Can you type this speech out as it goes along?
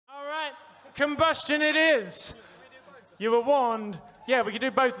combustion it is. You were warned. Yeah, we could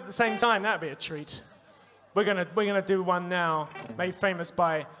do both at the same time. That'd be a treat. We're gonna do one now, made famous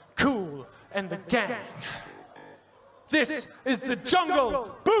by Kool and the Gang. This is the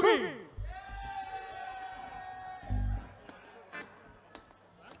Jungle Boogie.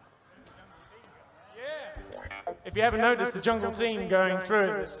 If you haven't noticed the jungle theme going through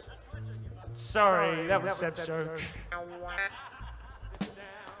this, sorry, that was Seb's joke.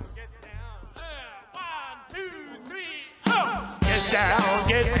 Get down,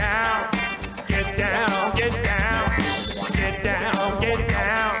 get down, get down, get down, get down, get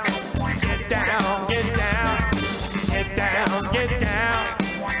down, get down, get down, get down, get down,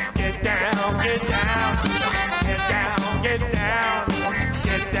 get down, get down, get down, get down, get down,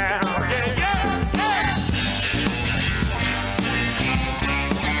 get down.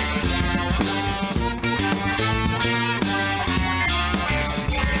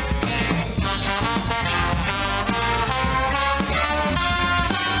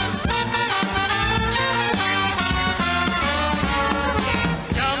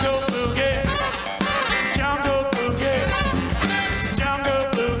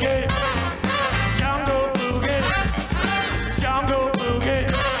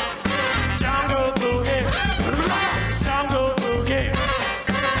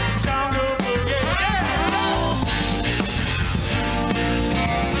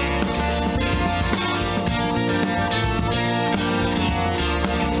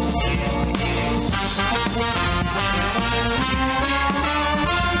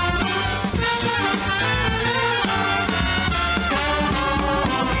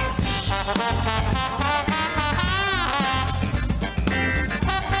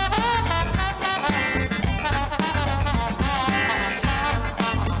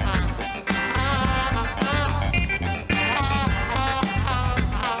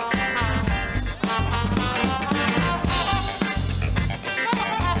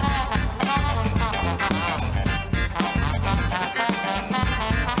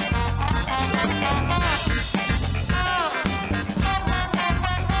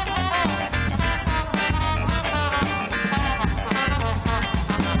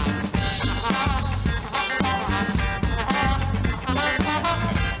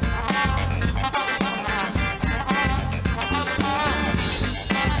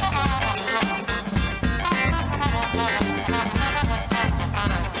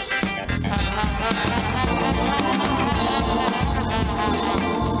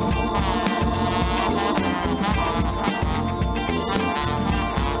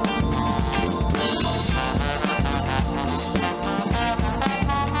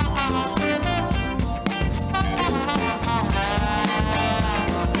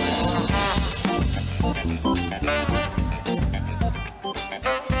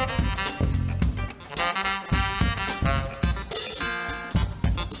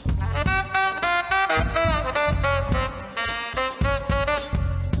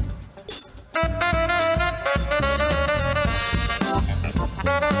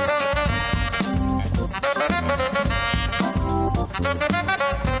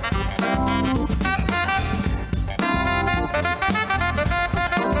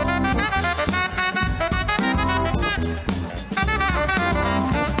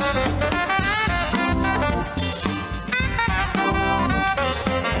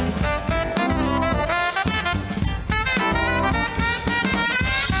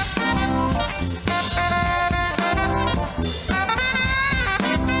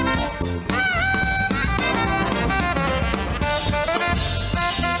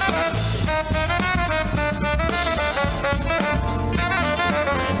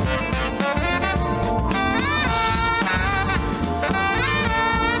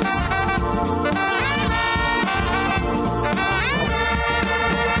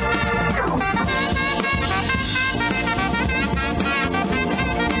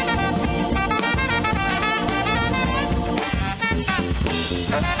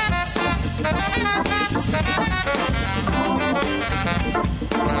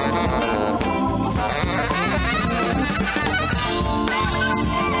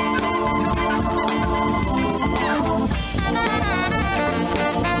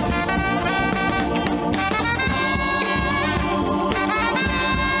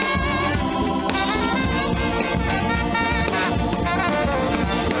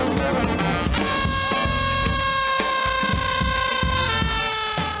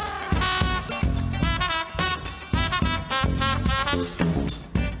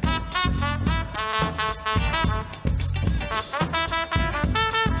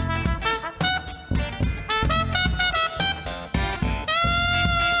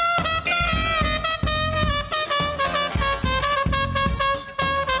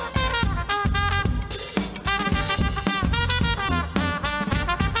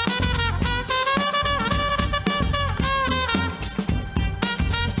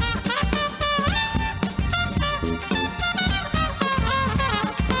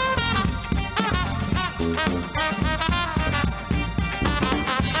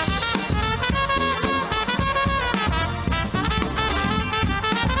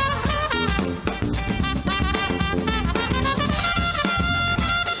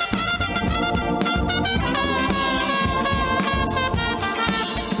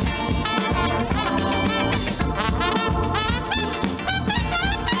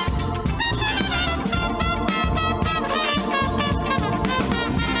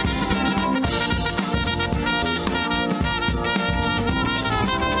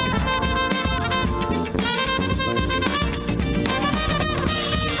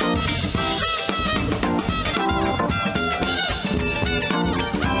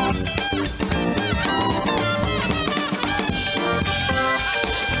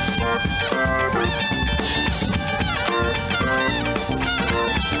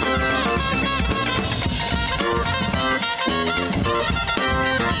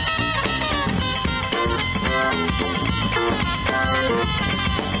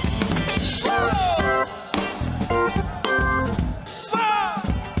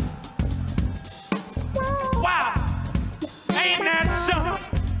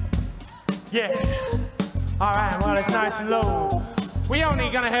 Yeah. All right, well, it's nice and low. We only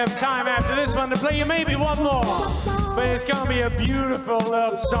gonna have time after this one to play you maybe one more. But it's gonna be a beautiful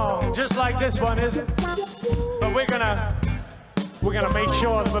love song, just like this one is. But we're gonna make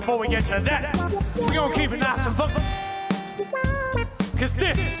sure that before we get to that, we're gonna keep it nice and fun. Cause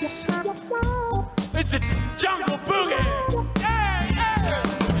this is the Jungle Boogie. Yeah,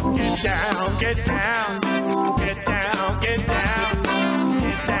 yeah. Get down, get down, get down, get down,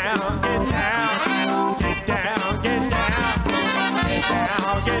 get down, get down, get down, get down, get down, get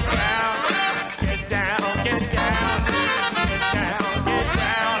down, get down, get down, get down, get down, get down, get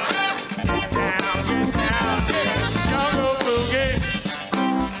down. Jungle Boogie,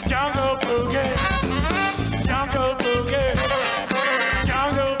 Jungle Boogie, Jungle Boogie,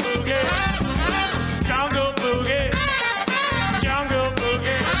 Jungle Boogie, Jungle Boogie, Jungle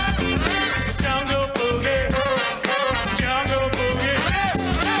Boogie, Jungle Boogie, Jungle Boogie.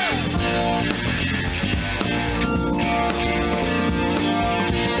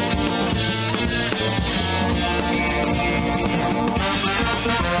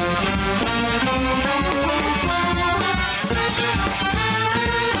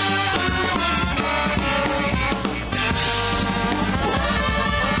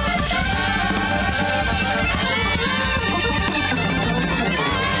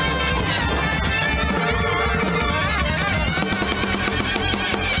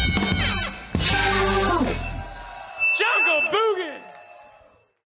 Jungle Boogie!